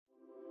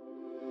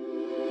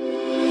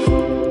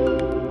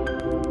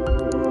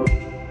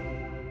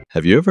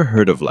Have you ever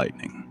heard of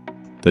lightning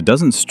that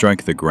doesn't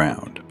strike the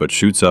ground but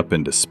shoots up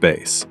into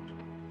space?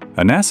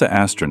 A NASA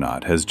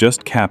astronaut has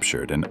just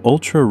captured an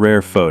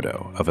ultra-rare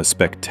photo of a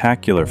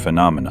spectacular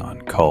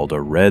phenomenon called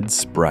a red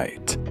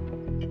sprite.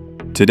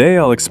 Today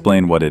I'll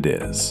explain what it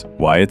is,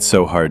 why it's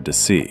so hard to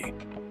see,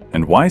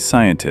 and why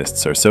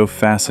scientists are so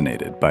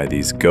fascinated by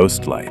these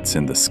ghost lights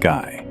in the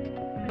sky.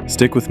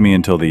 Stick with me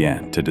until the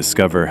end to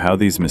discover how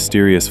these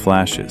mysterious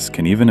flashes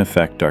can even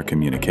affect our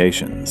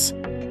communications.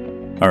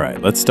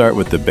 Alright, let's start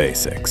with the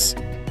basics.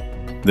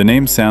 The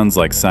name sounds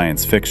like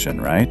science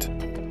fiction, right?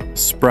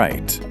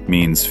 Sprite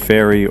means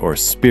fairy or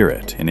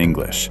spirit in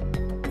English,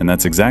 and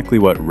that's exactly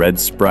what red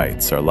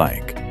sprites are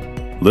like.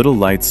 Little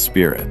light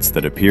spirits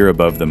that appear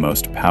above the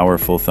most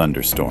powerful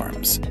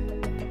thunderstorms.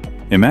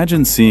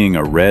 Imagine seeing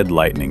a red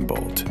lightning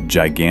bolt,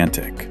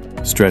 gigantic,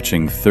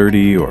 stretching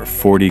 30 or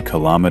 40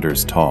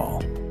 kilometers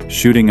tall,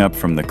 shooting up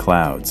from the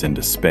clouds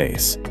into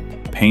space,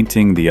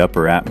 painting the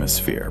upper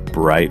atmosphere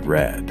bright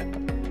red.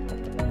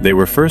 They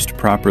were first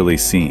properly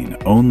seen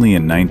only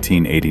in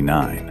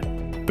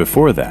 1989.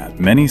 Before that,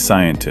 many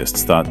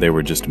scientists thought they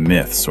were just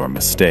myths or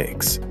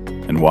mistakes.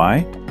 And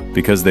why?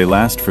 Because they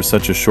last for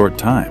such a short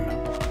time,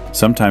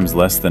 sometimes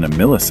less than a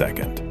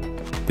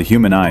millisecond. The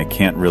human eye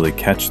can't really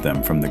catch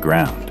them from the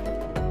ground.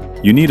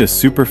 You need a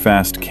super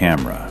fast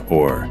camera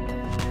or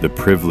the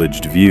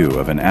privileged view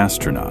of an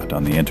astronaut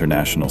on the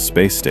International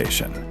Space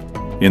Station.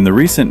 In the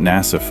recent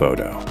NASA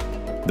photo,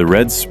 the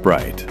red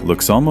sprite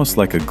looks almost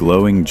like a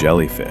glowing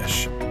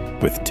jellyfish,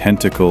 with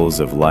tentacles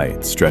of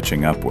light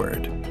stretching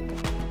upward.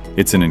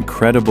 It's an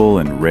incredible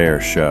and rare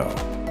show.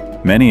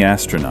 Many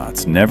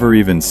astronauts never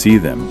even see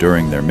them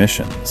during their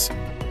missions.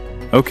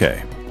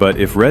 Okay, but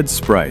if red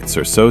sprites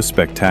are so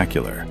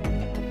spectacular,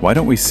 why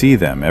don't we see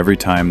them every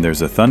time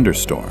there's a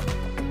thunderstorm?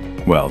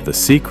 Well, the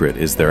secret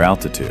is their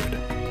altitude.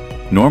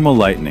 Normal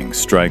lightning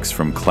strikes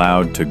from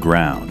cloud to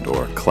ground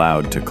or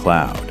cloud to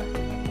cloud.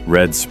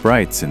 Red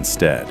sprites,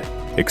 instead,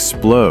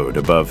 explode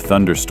above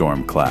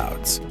thunderstorm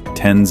clouds,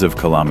 tens of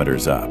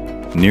kilometers up,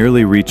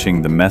 nearly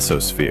reaching the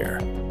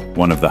mesosphere,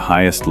 one of the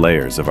highest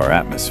layers of our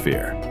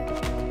atmosphere.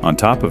 On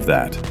top of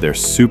that, they're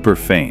super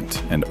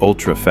faint and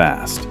ultra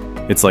fast.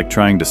 It's like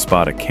trying to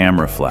spot a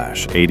camera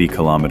flash 80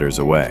 kilometers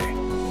away,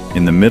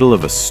 in the middle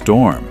of a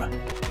storm.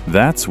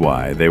 That's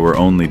why they were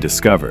only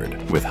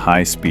discovered with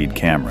high-speed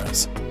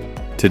cameras.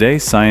 Today,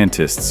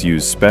 scientists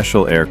use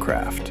special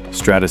aircraft,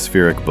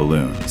 stratospheric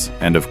balloons,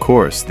 and of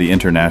course, the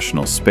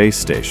International Space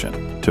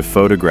Station to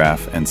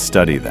photograph and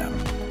study them.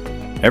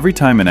 Every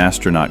time an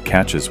astronaut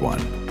catches one,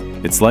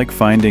 it's like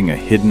finding a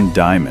hidden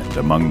diamond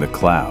among the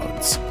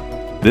clouds.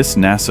 This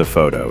NASA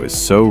photo is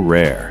so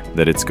rare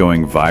that it's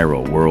going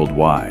viral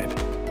worldwide.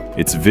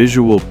 It's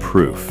visual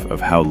proof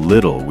of how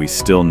little we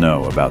still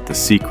know about the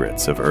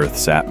secrets of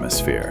Earth's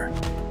atmosphere.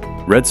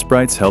 Red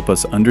sprites help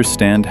us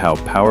understand how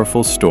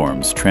powerful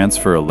storms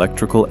transfer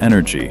electrical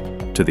energy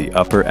to the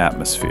upper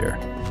atmosphere.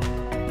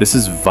 This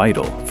is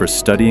vital for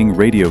studying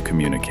radio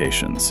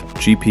communications,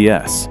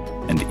 GPS,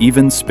 and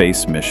even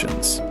space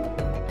missions.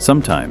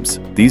 Sometimes,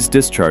 these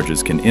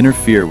discharges can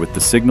interfere with the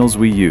signals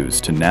we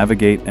use to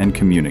navigate and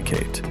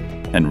communicate.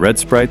 And red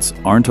sprites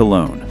aren't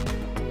alone.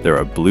 There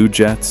are blue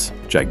jets,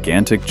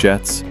 gigantic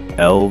jets,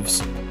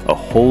 elves, a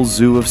whole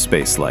zoo of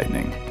space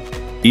lightning.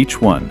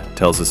 Each one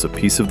tells us a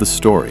piece of the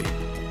story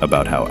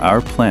about how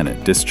our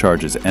planet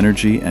discharges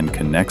energy and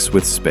connects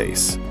with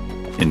space.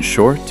 In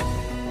short,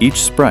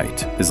 each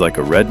sprite is like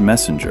a red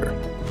messenger,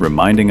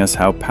 reminding us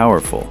how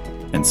powerful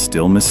and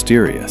still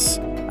mysterious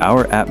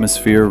our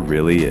atmosphere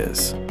really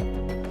is.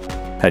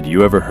 Had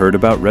you ever heard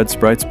about red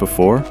sprites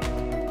before?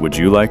 Would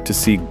you like to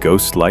see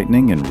ghost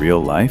lightning in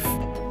real life?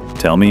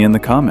 Tell me in the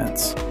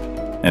comments.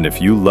 And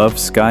if you love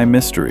sky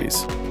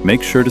mysteries,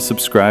 make sure to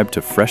subscribe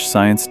to Fresh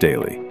Science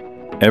Daily.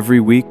 Every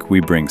week we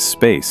bring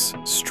space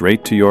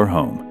straight to your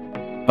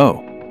home.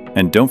 Oh,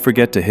 and don't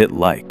forget to hit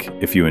like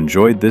if you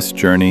enjoyed this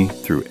journey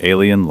through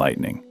alien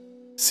lightning.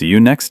 See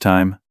you next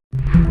time.